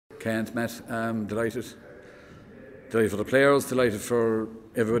Can't, Matt. Delighted. Delighted for the players, delighted for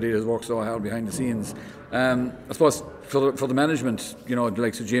everybody that's worked so hard behind the scenes. I suppose for the management, the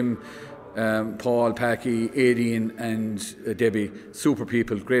likes of Jim, Paul, Packy, Aideen and Debbie, super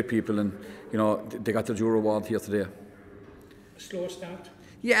people, great people, and they got their due reward here today. A slow start?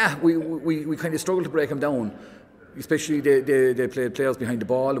 Yeah, we kind of struggled to break them down, especially they played players behind the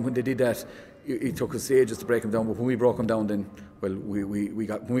ball, and when they did that, it took us ages to break them down. But when we broke them down, then when we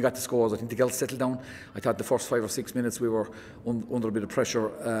got the scores, I think the girls settled down. I thought the first 5 or 6 minutes we were under a bit of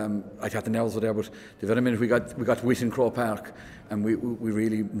pressure. I thought the nerves were there, but the very minute we got wit in Croke Park, and we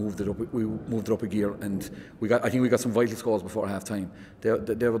really moved it up. We moved it up a gear, and I think we got some vital scores before half time. They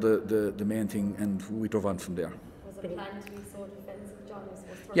were the main thing, and we drove on from there. Was it planned to be so defensive, John?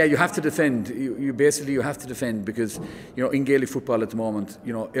 Yeah, you have to defend. You basically have to defend because in Gaelic football at the moment,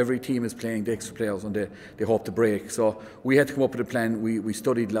 every team is playing the extra players and they hope to break. So we had to come up with a plan. We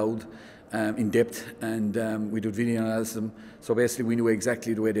studied Louth in depth, and we did video analysis of them. So basically we knew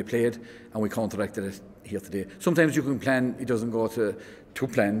exactly the way they played, and we counteracted it here today. Sometimes you can plan, it doesn't go to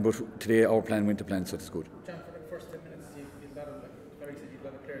plan, but today our plan went to plan, so it's good. John, for the first 10 minutes, you had a lot of, like you said, you had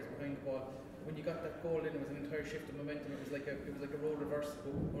a lot of players behind the ball. When you got that goal in, it was an entire shift of momentum. It was like a role reverse,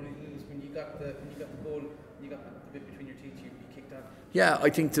 but only lose. When you got the goal, you got the bit between your teeth, you kicked on. Yeah, I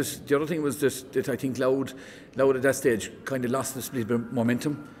think the other thing was that I think Louth at that stage kind of lost a little bit of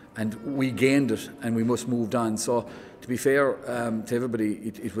momentum, and we gained it, and we must moved on. So to be fair to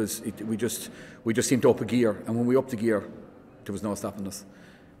everybody, we just seemed to up a gear, and when we upped the gear, there was no stopping us.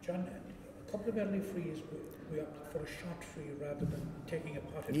 John, a couple of early frees, we opted for a shot free rather than taking a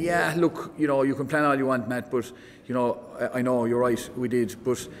pot. Yeah, look, you can plan all you want, Matt, but I know you're right, we did.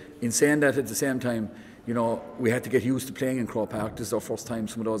 But in saying that, at the same time, we had to get used to playing in Croke Park. This is our first time,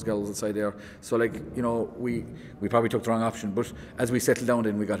 some of those girls inside there. So, we probably took the wrong option, but as we settled down,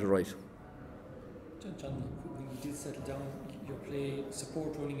 then we got it right. John, when you did settle down, your play,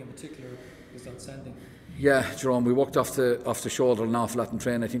 support running in particular, was outstanding. Yeah, Jerome, we walked off the shoulder an awful lot in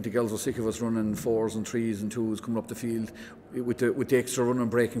training. I think the girls were sick of us running 4s and 3s and 2s coming up the field with the extra running and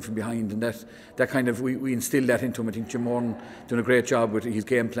breaking from behind, and that kind of we instilled that into him. I think Jim Moran doing a great job with his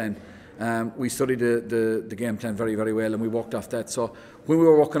game plan. We studied the game plan very, very well, and we walked off that. So when we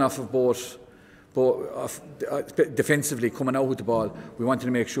were walking off of both defensively coming out with the ball, we wanted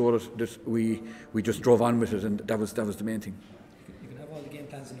to make sure that we just drove on with it, and that was the main thing. You can have all the game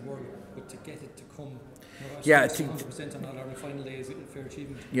plans in the world, but to get it to come. Yeah, I think 100% on our final day is a fair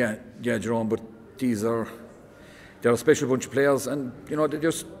achievement. Yeah, Jerome. But they're a special bunch of players, and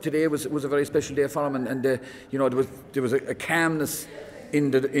today was a very special day for them, and there was a calmness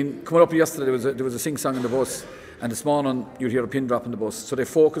in coming up yesterday. There was a sing song in the bus, and this morning you'd hear a pin drop in the bus. So they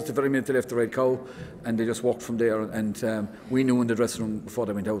focused the very minute they left the Red Cow, and they just walked from there. And we knew in the dressing room before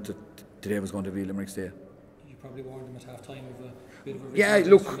they went out that today was going to be Limerick's day. You probably warned them at half time of a bit of a risk. Yeah,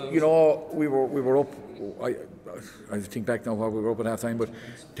 look, we were up. I think back now while we were up at half time, but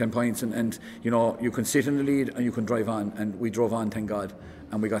 10 points, and you can sit in the lead and you can drive on, and we drove on, thank God,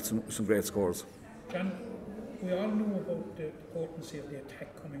 and we got some great scores. John, we all knew about the potency of the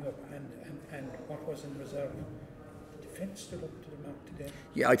attack coming up and what was in reserve. The defence stood up to the mark today.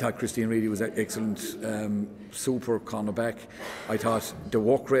 Yeah, I thought Christine Reedy was excellent, super cornerback. I thought the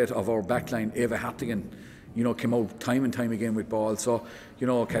work rate of our backline, Eva Hartigan, came out time and time again with ball. So,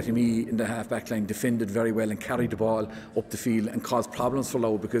 Cathy Mee in the half back line defended very well and carried the ball up the field and caused problems for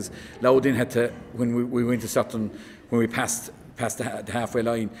Louth, because Louth then had to, when we went to Sutton, when we passed the halfway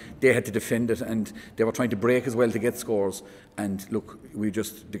line, they had to defend it, and they were trying to break as well to get scores. And look,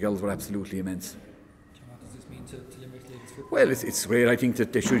 the girls were absolutely immense. What does this mean to Limerick Ladies Football? Well, it's great. I think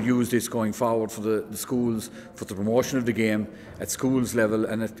that they should use this going forward for the schools, for the promotion of the game at schools level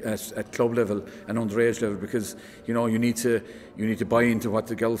and at club level and underage level, because you need to buy into what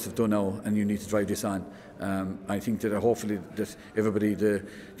the girls have done now, and you need to drive this on. I think that hopefully that everybody, the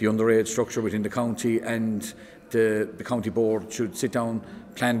underage structure within the county and the county board should sit down,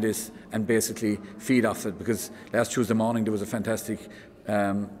 plan this, and basically feed off it, because last Tuesday morning there was a fantastic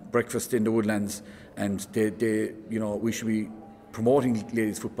breakfast in the Woodlands, and we should be promoting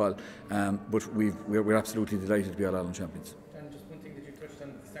ladies football, but we're absolutely delighted to be All-Ireland champions. And just one thing that you touched on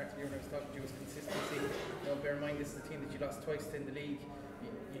at the start of the year when I was talking to you was consistency. Bear in mind, this is a team that you lost twice in the league.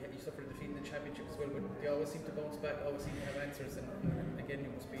 You suffered a defeat in the championship as well, but they always seem to bounce back, always seem to have answers, and again,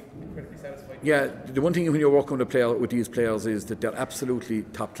 you must be incredibly satisfied. Yeah, the one thing when you're working with these players is that they're absolutely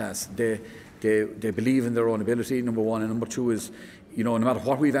top class. They believe in their own ability, number one, and number two is, no matter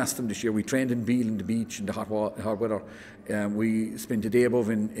what we've asked them this year, we trained in Beale in the beach in the hot weather. We spent a day above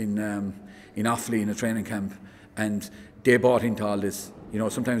in Offaly in a training camp, and they bought into all this. You know,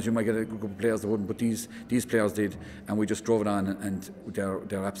 sometimes you might get a group of players that wouldn't, but these players did, and we just drove it on, and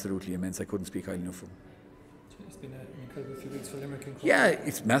they're absolutely immense. I couldn't speak highly enough of them. It's been an incredible few weeks for Limerick. Yeah,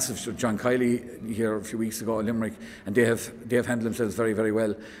 it's massive. So John Kiley here a few weeks ago at Limerick, and they have handled themselves very, very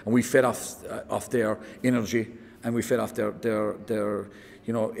well, and we fed off their energy, and we fed off their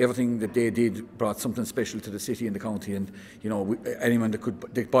you know, everything that they did brought something special to the city and the county, and you know, anyone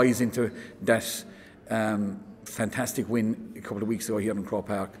that buys into that fantastic win a couple of weeks ago here in Croke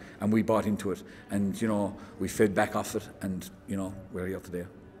Park, and we bought into it, and you know, we fed back off it, and you know, we're here today. You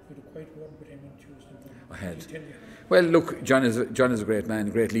had a quiet word with him on Tuesday morning. I had. Did he tell you? Well, look, John is a great man,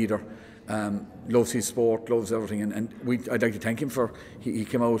 a great leader. Loves his sport, loves everything, and I'd like to thank him for he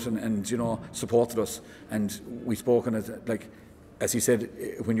came out and you know, supported us, and we spoke on it, like as he said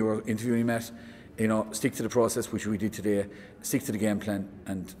when you were interviewing Matt, you know, stick to the process, which we did today, stick to the game plan,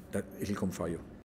 and that it'll come for you.